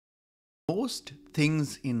Most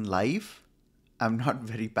things in life I'm not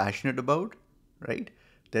very passionate about, right?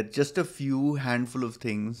 There are just a few handful of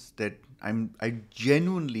things that I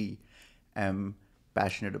genuinely am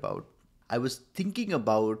passionate about. I was thinking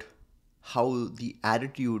about how the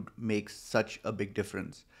attitude makes such a big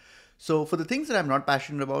difference. So, for the things that I'm not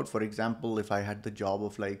passionate about, for example, if I had the job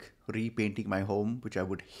of like repainting my home, which I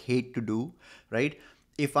would hate to do, right?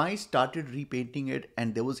 If I started repainting it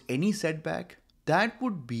and there was any setback, that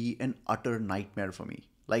would be an utter nightmare for me.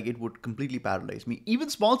 Like it would completely paralyze me. Even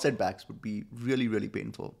small setbacks would be really, really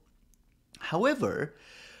painful. However,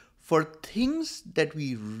 for things that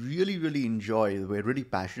we really, really enjoy, that we're really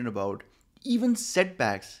passionate about, even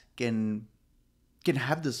setbacks can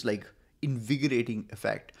have this like invigorating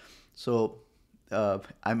effect. So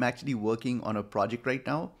I'm actually working on a project right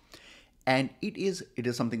now, and it is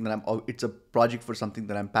something that it's a project for something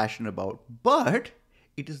that I'm passionate about, but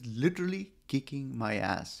it is literally kicking my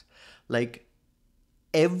ass. Like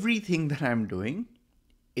everything that I'm doing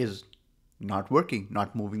is not working,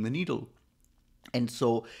 not moving the needle. And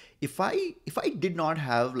so if I did not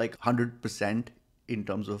have like 100% in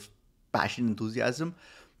terms of passion, enthusiasm,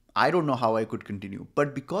 I don't know how I could continue.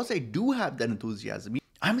 But because I do have that enthusiasm,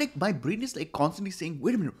 I'm like, my brain is like constantly saying,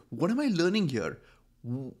 wait a minute, what am I learning here?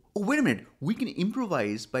 Oh, wait a minute, we can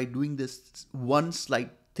improvise by doing this one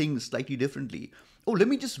slight thing slightly differently. Oh, let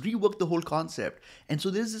me just rework the whole concept. And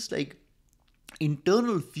so there's this like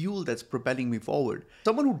internal fuel that's propelling me forward.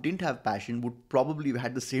 Someone who didn't have passion would probably have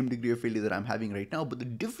had the same degree of failure that I'm having right now. But the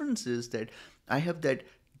difference is that I have that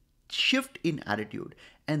shift in attitude,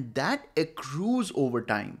 and that accrues over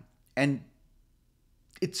time. And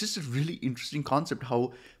it's just a really interesting concept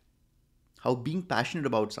how being passionate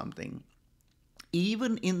about something,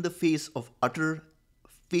 even in the face of utter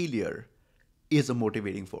failure, is a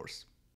motivating force.